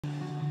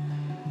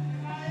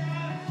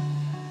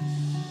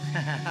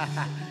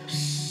I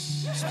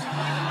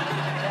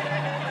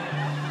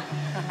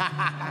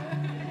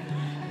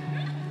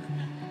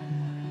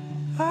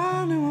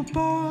knew a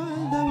boy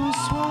that was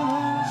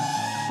swallowed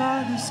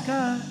by the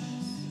skies,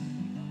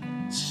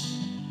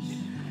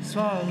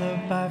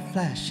 swallowed by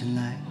flashing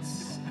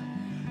lights.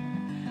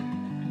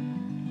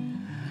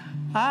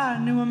 I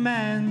knew a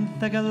man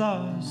that got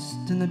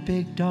lost in the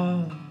big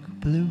dark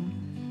blue.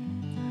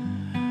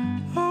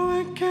 Oh,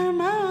 it came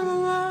out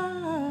alive.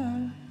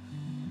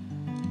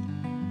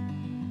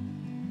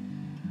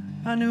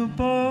 I knew a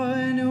boy,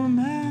 I knew a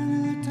man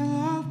who looked a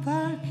lot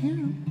like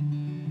you.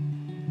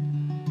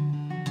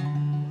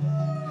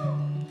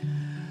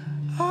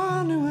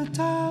 I knew a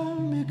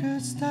time you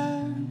could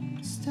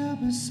stand still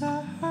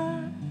beside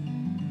her.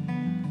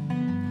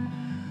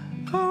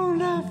 Oh,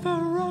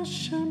 never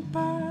rushing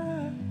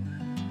by.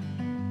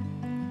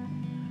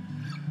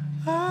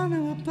 I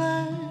knew a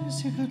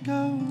place you could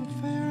go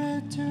for your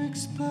head to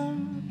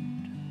explode.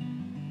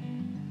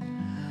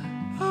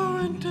 Oh,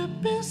 into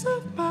peace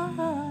of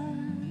mind.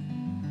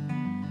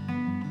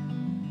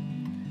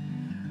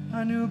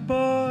 I knew a boy,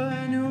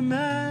 I knew a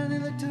man who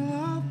looked a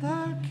lot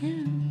like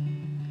you.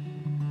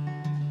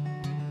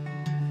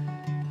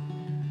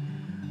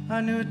 I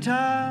knew a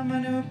time,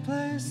 I knew a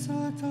place that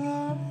looked a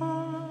lot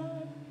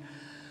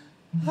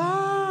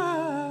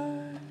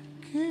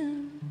like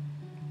you.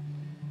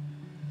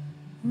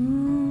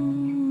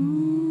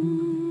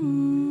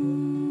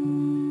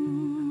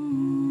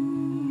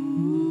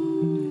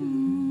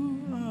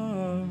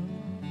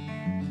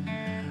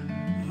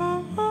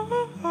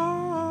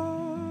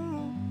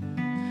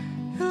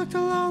 You looked a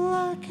lot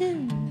like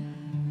you.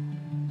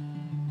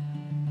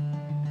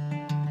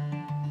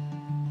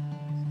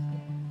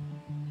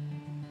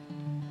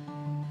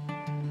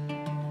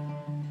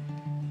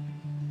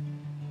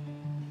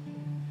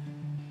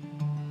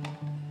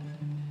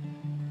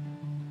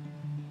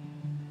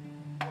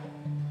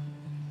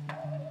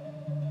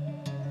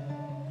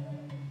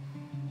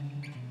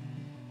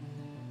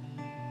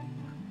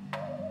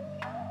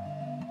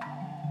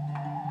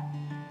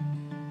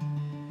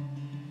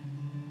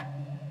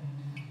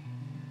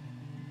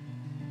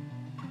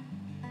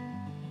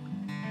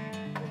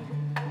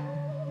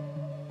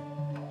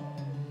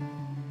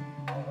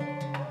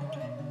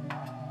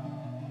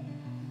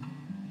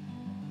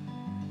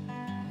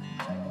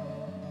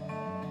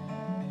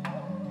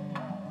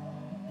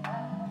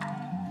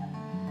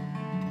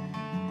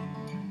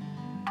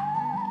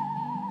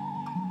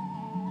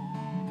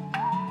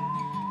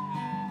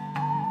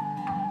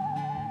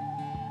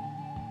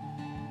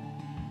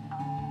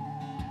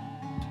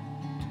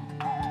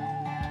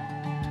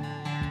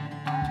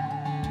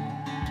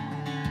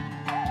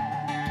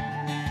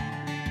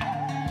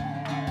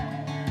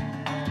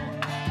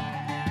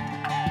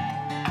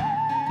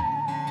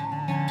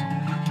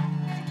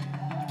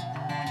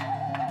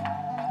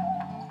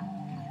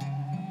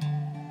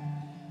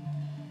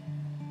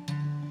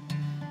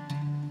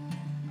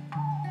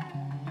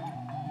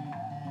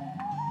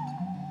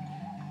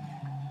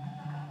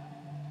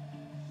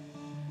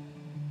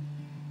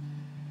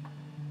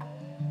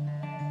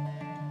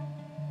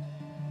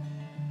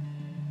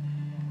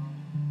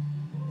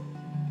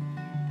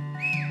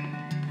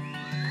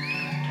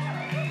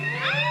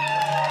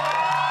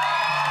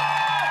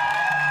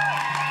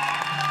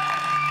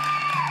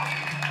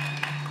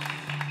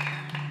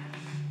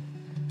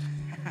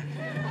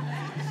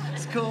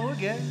 Cool,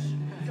 good.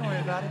 Don't worry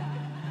about it.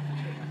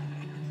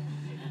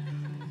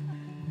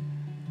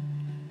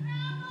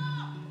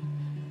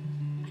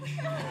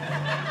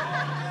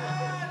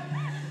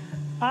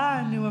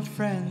 I knew a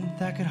friend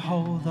that could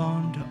hold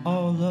on to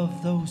all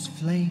of those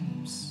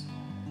flames,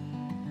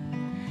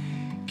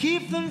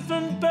 keep them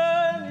from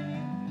burning.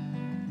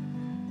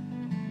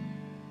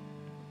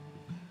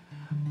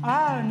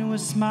 I knew a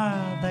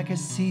smile that could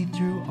see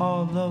through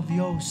all of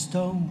your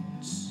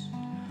stones.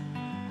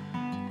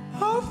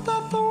 Of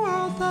that the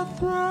world that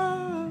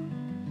throve.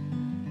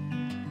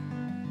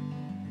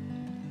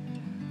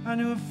 I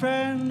knew a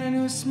friend, I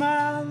knew a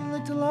smile that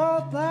looked a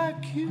lot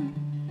like you.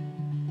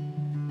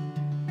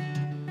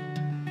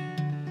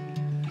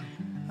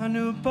 I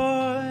knew a boy,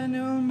 I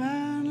knew a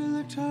man who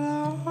looked a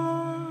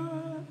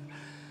lot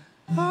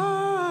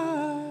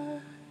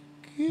like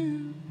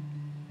you.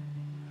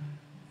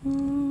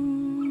 Ooh.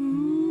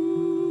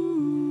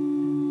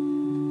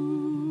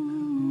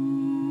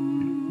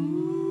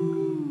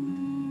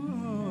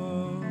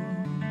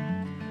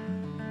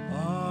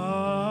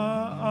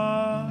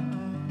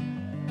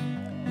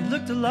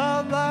 Looked a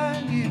lot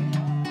like you.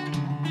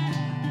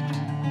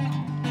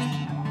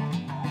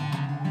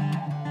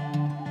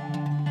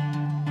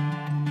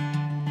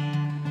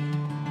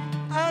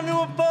 I knew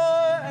a boy,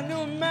 I knew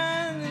a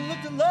man that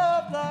looked a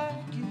lot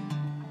like you.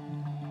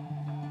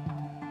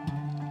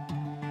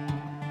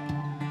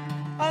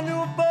 I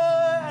knew a boy.